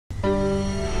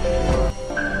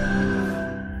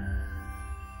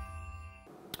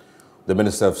The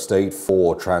Minister of State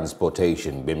for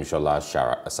Transportation, Gbemisola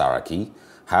Saraki,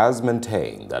 has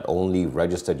maintained that only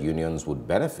registered unions would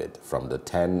benefit from the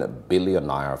 10 billion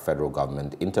naira federal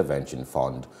government intervention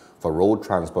fund for road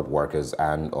transport workers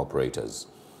and operators.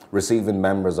 Receiving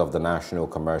members of the National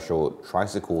Commercial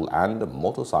Tricycle and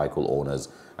Motorcycle Owners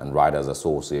and Riders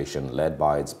Association led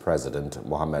by its president,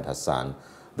 Mohammed Hassan,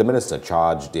 the minister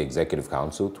charged the Executive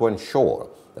Council to ensure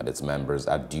that its members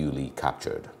are duly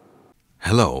captured.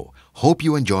 Hello, hope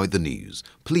you enjoyed the news.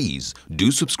 Please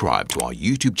do subscribe to our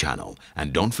YouTube channel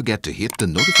and don't forget to hit the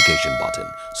notification button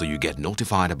so you get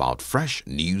notified about fresh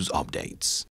news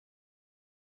updates.